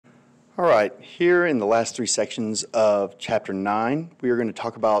All right, here in the last three sections of Chapter 9, we are going to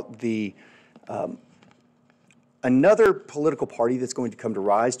talk about another political party that's going to come to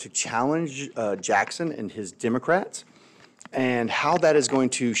rise to challenge Jackson and his Democrats, and how that is going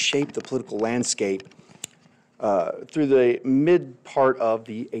to shape the political landscape through the mid part of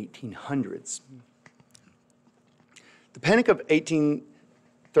the 1800s. The Panic of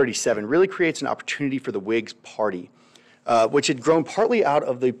 1837 really creates an opportunity for the Whigs party, which had grown partly out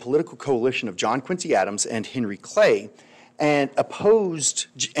of the political coalition of John Quincy Adams and Henry Clay, and opposed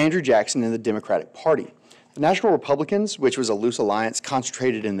Andrew Jackson and the Democratic Party. The National Republicans, which was a loose alliance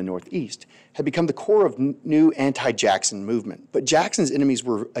concentrated in the Northeast, had become the core of new anti-Jackson movement. But Jackson's enemies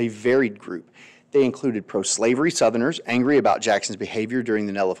were a varied group. They included pro-slavery Southerners angry about Jackson's behavior during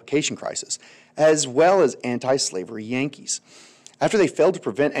the nullification crisis, as well as anti-slavery Yankees. After they failed to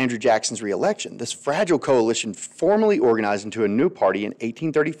prevent Andrew Jackson's re-election, this fragile coalition formally organized into a new party in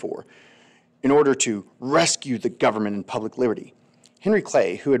 1834 in order to rescue the government and public liberty. Henry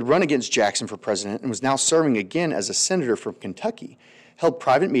Clay, who had run against Jackson for president and was now serving again as a senator from Kentucky, held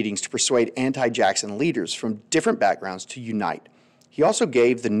private meetings to persuade anti-Jackson leaders from different backgrounds to unite. He also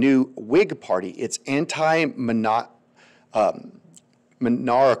gave the new Whig Party its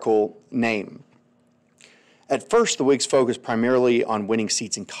anti-monarchical name. At first, the Whigs focused primarily on winning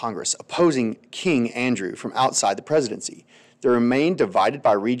seats in Congress, opposing King Andrew from outside the presidency. They remained divided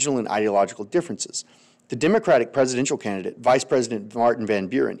by regional and ideological differences. The Democratic presidential candidate, Vice President Martin Van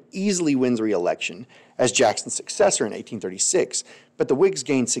Buren, easily wins re-election as Jackson's successor in 1836, but the Whigs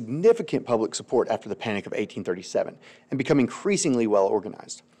gained significant public support after the Panic of 1837 and become increasingly well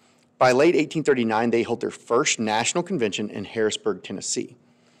organized. By late 1839, they held their first national convention in Harrisburg, Tennessee.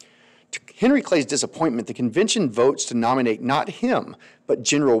 To Henry Clay's disappointment, the convention votes to nominate not him, but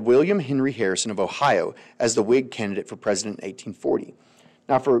General William Henry Harrison of Ohio as the Whig candidate for president in 1840.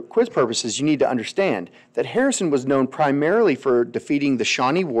 Now, for quiz purposes, you need to understand that Harrison was known primarily for defeating the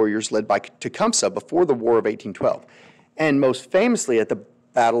Shawnee warriors led by Tecumseh before the War of 1812, and most famously at the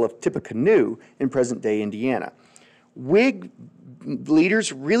Battle of Tippecanoe in present-day Indiana. Whig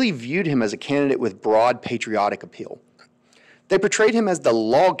leaders really viewed him as a candidate with broad patriotic appeal. They portrayed him as the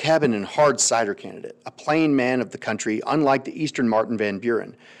log cabin and hard cider candidate, a plain man of the country, unlike the Eastern Martin Van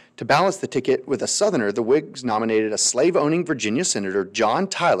Buren. To balance the ticket with a Southerner, the Whigs nominated a slave-owning Virginia Senator, John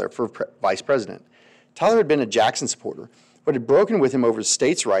Tyler, for vice president. Tyler had been a Jackson supporter, but had broken with him over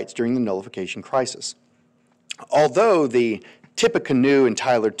states' rights during the nullification crisis. Although the Tippecanoe and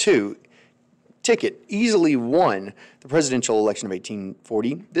Tyler II ticket easily won the presidential election of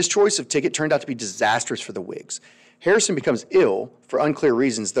 1840, this choice of ticket turned out to be disastrous for the Whigs. Harrison becomes ill for unclear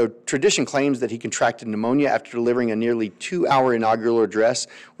reasons, though tradition claims that he contracted pneumonia after delivering a nearly 2-hour inaugural address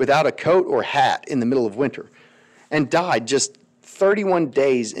without a coat or hat in the middle of winter, and died just 31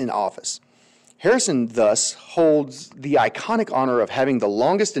 days in office. Harrison thus holds the iconic honor of having the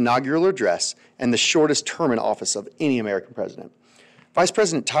longest inaugural address and the shortest term in office of any American president. Vice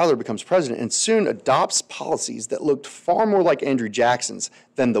President Tyler becomes president and soon adopts policies that looked far more like Andrew Jackson's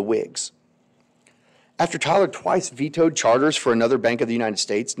than the Whigs. After Tyler twice vetoed charters for another Bank of the United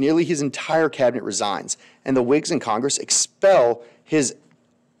States, nearly his entire cabinet resigns, and the Whigs in Congress expel his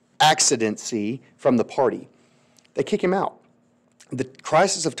accidency from the party. They kick him out. The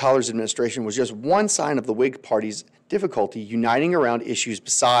crisis of Tyler's administration was just one sign of the Whig Party's difficulty uniting around issues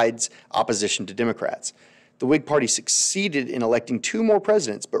besides opposition to Democrats. The Whig Party succeeded in electing 2 more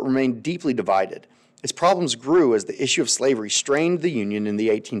presidents, but remained deeply divided. Its problems grew as the issue of slavery strained the Union in the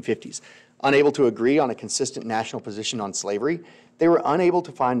 1850s. Unable to agree on a consistent national position on slavery, they were unable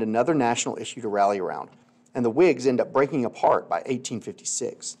to find another national issue to rally around, and the Whigs end up breaking apart by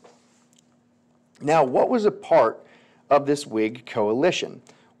 1856. Now, what was a part of this Whig coalition?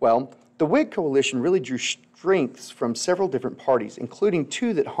 Well, the Whig coalition really drew strengths from several different parties, including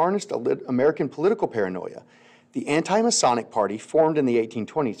 2 that harnessed American political paranoia. The Anti-Masonic Party, formed in the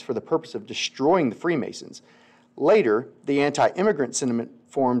 1820s for the purpose of destroying the Freemasons. Later, the anti-immigrant sentiment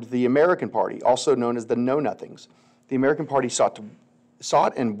formed the American Party, also known as the Know-Nothings. The American Party sought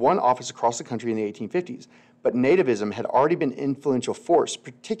and won office across the country in the 1850s, but nativism had already been an influential force,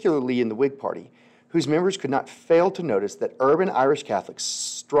 particularly in the Whig Party, whose members could not fail to notice that urban Irish Catholics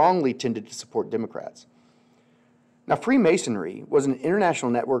strongly tended to support Democrats. Now, Freemasonry was an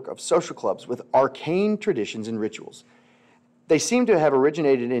international network of social clubs with arcane traditions and rituals. They seem to have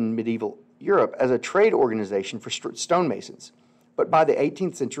originated in medieval Europe as a trade organization for stonemasons. But by the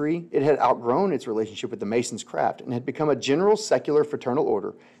 18th century, it had outgrown its relationship with the Mason's craft and had become a general secular fraternal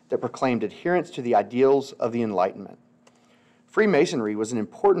order that proclaimed adherence to the ideals of the Enlightenment. Freemasonry was an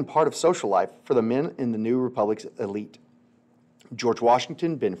important part of social life for the men in the New Republic's elite. George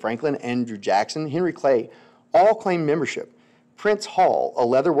Washington, Ben Franklin, Andrew Jackson, Henry Clay all claimed membership. Prince Hall, a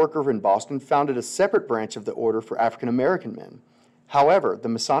leather worker in Boston, founded a separate branch of the order for African American men. However, the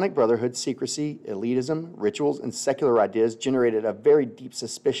Masonic Brotherhood's secrecy, elitism, rituals, and secular ideas generated a very deep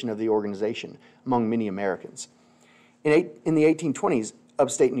suspicion of the organization among many Americans. In the 1820s,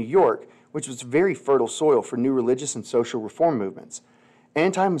 upstate New York, which was very fertile soil for new religious and social reform movements,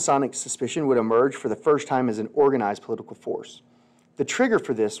 anti-Masonic suspicion would emerge for the first time as an organized political force. The trigger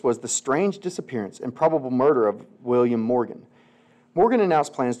for this was the strange disappearance and probable murder of William Morgan. Morgan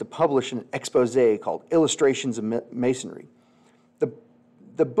announced plans to publish an expose called Illustrations of Masonry.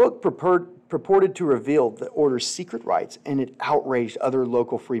 The book purported to reveal the order's secret rites, and it outraged other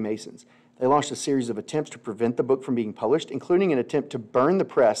local Freemasons. They launched a series of attempts to prevent the book from being published, including an attempt to burn the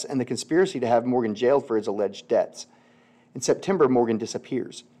press and the conspiracy to have Morgan jailed for his alleged debts. In September, Morgan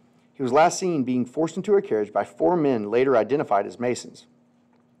disappears. He was last seen being forced into a carriage by 4 men later identified as Masons.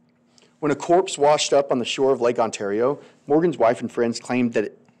 When a corpse washed up on the shore of Lake Ontario, Morgan's wife and friends claimed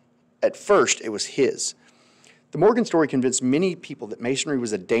that at first it was his. The Morgan story convinced many people that Masonry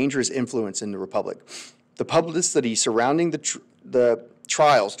was a dangerous influence in the Republic. The publicity surrounding the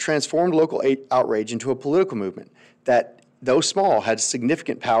trials transformed local outrage into a political movement that, though small, had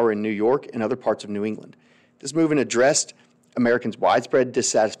significant power in New York and other parts of New England. This movement addressed Americans' widespread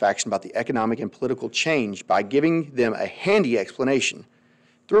dissatisfaction about the economic and political change by giving them a handy explanation: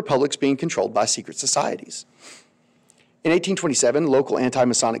 the republics being controlled by secret societies. In 1827, local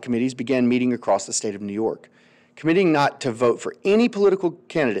anti-Masonic committees began meeting across the state of New York, committing not to vote for any political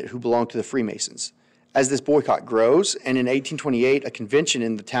candidate who belonged to the Freemasons. As this boycott grows, and in 1828, a convention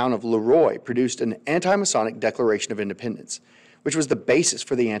in the town of Leroy produced an anti-Masonic Declaration of Independence, which was the basis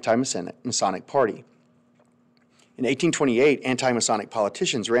for the anti-Masonic Party. In 1828, anti-Masonic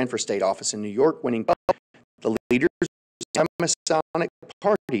politicians ran for state office in New York, winning. The leaders of the anti-Masonic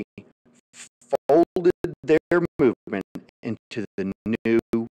Party folded their movement into the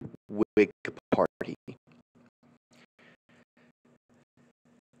new Whig Party.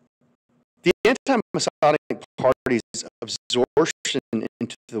 The anti-Masonic Party's absorption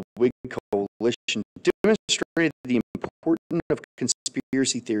into the Whig coalition demonstrated the importance of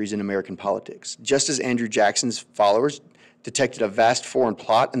conspiracy theories in American politics. Just as Andrew Jackson's followers detected a vast foreign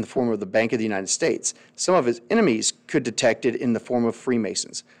plot in the form of the Bank of the United States, some of his enemies could detect it in the form of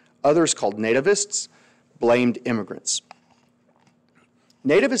Freemasons. Others, called nativists, blamed immigrants.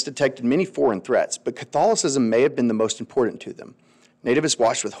 Nativists detected many foreign threats, but Catholicism may have been the most important to them. Nativists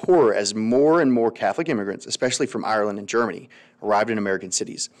watched with horror as more and more Catholic immigrants, especially from Ireland and Germany, arrived in American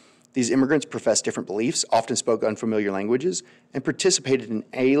cities. These immigrants professed different beliefs, often spoke unfamiliar languages, and participated in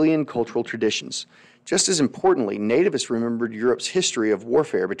alien cultural traditions. Just as importantly, nativists remembered Europe's history of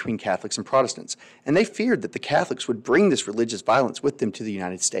warfare between Catholics and Protestants, and they feared that the Catholics would bring this religious violence with them to the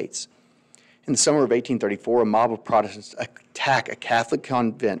United States. In the summer of 1834, a mob of Protestants attacked a Catholic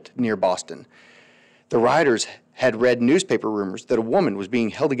convent near Boston. The rioters had read newspaper rumors that a woman was being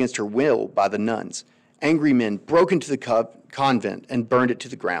held against her will by the nuns. Angry men broke into the convent and burned it to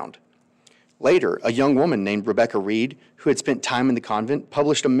the ground. Later, a young woman named Rebecca Reed, who had spent time in the convent,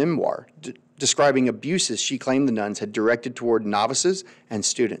 published a memoir describing abuses she claimed the nuns had directed toward novices and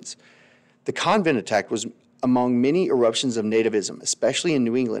students. The convent attack was among many eruptions of nativism, especially in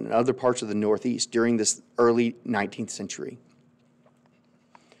New England and other parts of the Northeast during this early 19th century.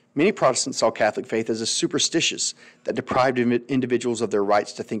 Many Protestants saw Catholic faith as a superstitious that deprived individuals of their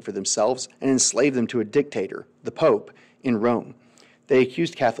rights to think for themselves and enslaved them to a dictator, the Pope, in Rome. They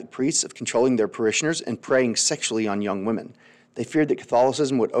accused Catholic priests of controlling their parishioners and preying sexually on young women. They feared that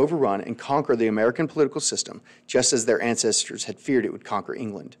Catholicism would overrun and conquer the American political system, just as their ancestors had feared it would conquer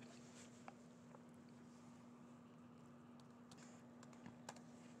England.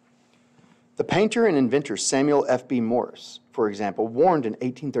 The painter and inventor Samuel F.B. Morse, for example, warned in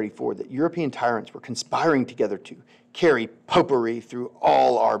 1834 that European tyrants were conspiring together to carry popery through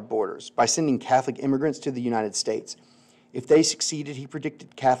all our borders by sending Catholic immigrants to the United States. If they succeeded, he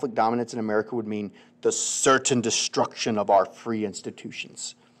predicted Catholic dominance in America would mean the certain destruction of our free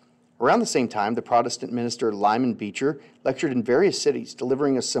institutions. Around the same time, the Protestant minister Lyman Beecher lectured in various cities,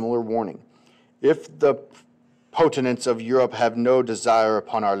 delivering a similar warning. If the potentats of Europe have no desire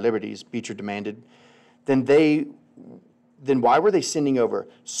upon our liberties, Beecher demanded, then why were they sending over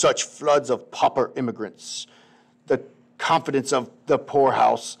such floods of pauper immigrants? The confidence of the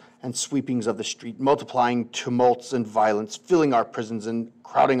poorhouse and sweepings of the street, multiplying tumults and violence, filling our prisons and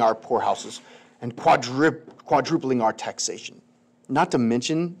crowding our poorhouses, and quadrupling our taxation. Not to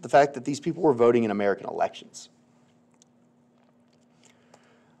mention the fact that these people were voting in American elections.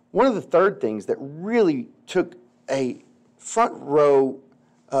 One of the third things that really took a front row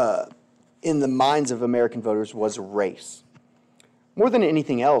in the minds of American voters was race. More than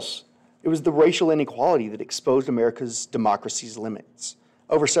anything else, it was the racial inequality that exposed America's democracy's limits.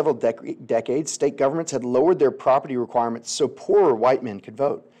 Over several decades, state governments had lowered their property requirements so poorer white men could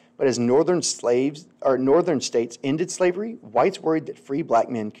vote. But as northern states ended slavery, whites worried that free black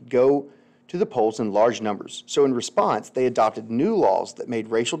men could go to the polls in large numbers. So in response, they adopted new laws that made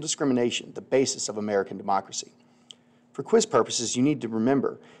racial discrimination the basis of American democracy. For quiz purposes, you need to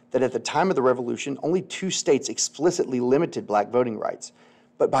remember that at the time of the Revolution, only 2 states explicitly limited black voting rights.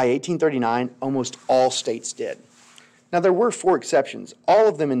 But by 1839, almost all states did. Now, there were 4 exceptions, all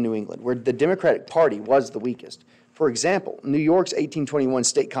of them in New England, where the Democratic Party was the weakest. For example, New York's 1821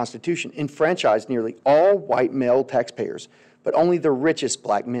 state constitution enfranchised nearly all white male taxpayers, but only the richest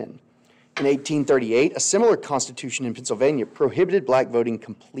black men. In 1838, a similar constitution in Pennsylvania prohibited black voting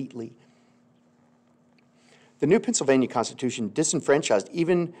completely. The new Pennsylvania Constitution disenfranchised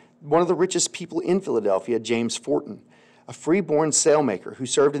even one of the richest people in Philadelphia, James Forten, a free-born sailmaker who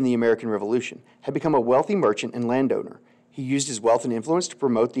served in the American Revolution, had become a wealthy merchant and landowner. He used his wealth and influence to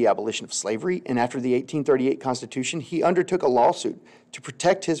promote the abolition of slavery, and after the 1838 Constitution, he undertook a lawsuit to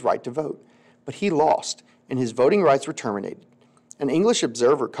protect his right to vote. But he lost, and his voting rights were terminated. An English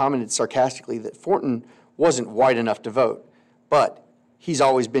observer commented sarcastically that Forten wasn't white enough to vote, but he's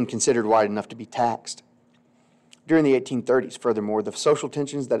always been considered white enough to be taxed. During the 1830s, furthermore, the social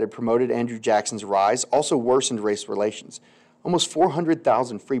tensions that had promoted Andrew Jackson's rise also worsened race relations. Almost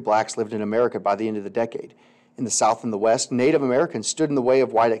 400,000 free blacks lived in America by the end of the decade. In the South and the West, Native Americans stood in the way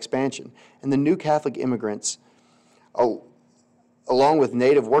of white expansion, and the new Catholic immigrants, along with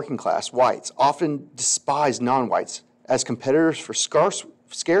native working class whites, often despised non-whites as competitors for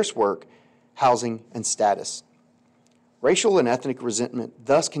scarce work, housing, and status. Racial and ethnic resentment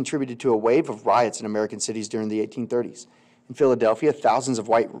thus contributed to a wave of riots in American cities during the 1830s. In Philadelphia, thousands of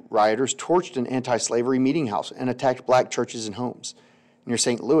white rioters torched an anti-slavery meeting house and attacked black churches and homes. Near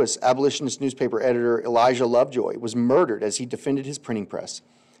St. Louis, abolitionist newspaper editor Elijah Lovejoy was murdered as he defended his printing press.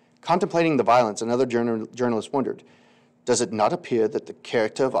 Contemplating the violence, another journalist wondered, "Does it not appear that the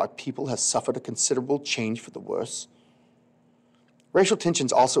character of our people has suffered a considerable change for the worse?" Racial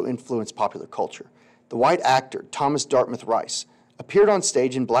tensions also influenced popular culture. The white actor, Thomas Dartmouth Rice, appeared on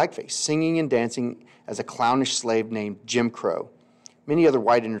stage in blackface, singing and dancing as a clownish slave named Jim Crow. Many other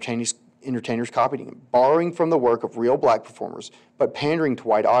white entertainers copied him, borrowing from the work of real black performers, but pandering to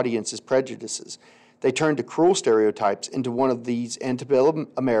white audiences' prejudices. They turned to cruel stereotypes into one of these antebellum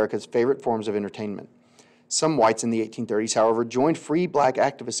America's favorite forms of entertainment. Some whites in the 1830s, however, joined free black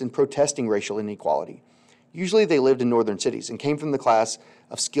activists in protesting racial inequality. Usually they lived in northern cities and came from the class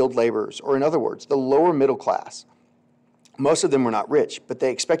of skilled laborers, or in other words, the lower middle class. Most of them were not rich, but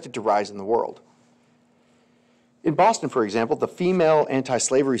they expected to rise in the world. In Boston, for example, the Female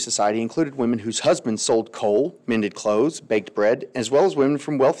Anti-Slavery Society included women whose husbands sold coal, mended clothes, baked bread, as well as women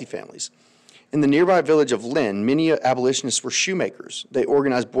from wealthy families. In the nearby village of Lynn, many abolitionists were shoemakers. They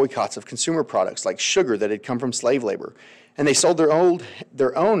organized boycotts of consumer products like sugar that had come from slave labor, and they sold their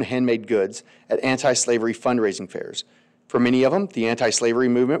own handmade goods at anti-slavery fundraising fairs. For many of them, the anti-slavery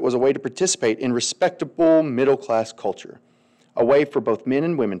movement was a way to participate in respectable middle-class culture, a way for both men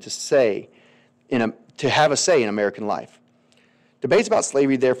and women to have a say in American life. Debates about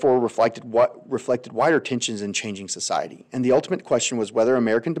slavery, therefore, reflected wider tensions in changing society, and the ultimate question was whether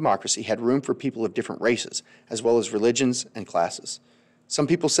American democracy had room for people of different races, as well as religions and classes. Some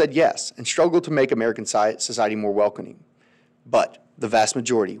people said yes, and struggled to make American society more welcoming. But the vast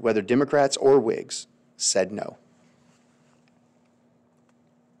majority, whether Democrats or Whigs, said no.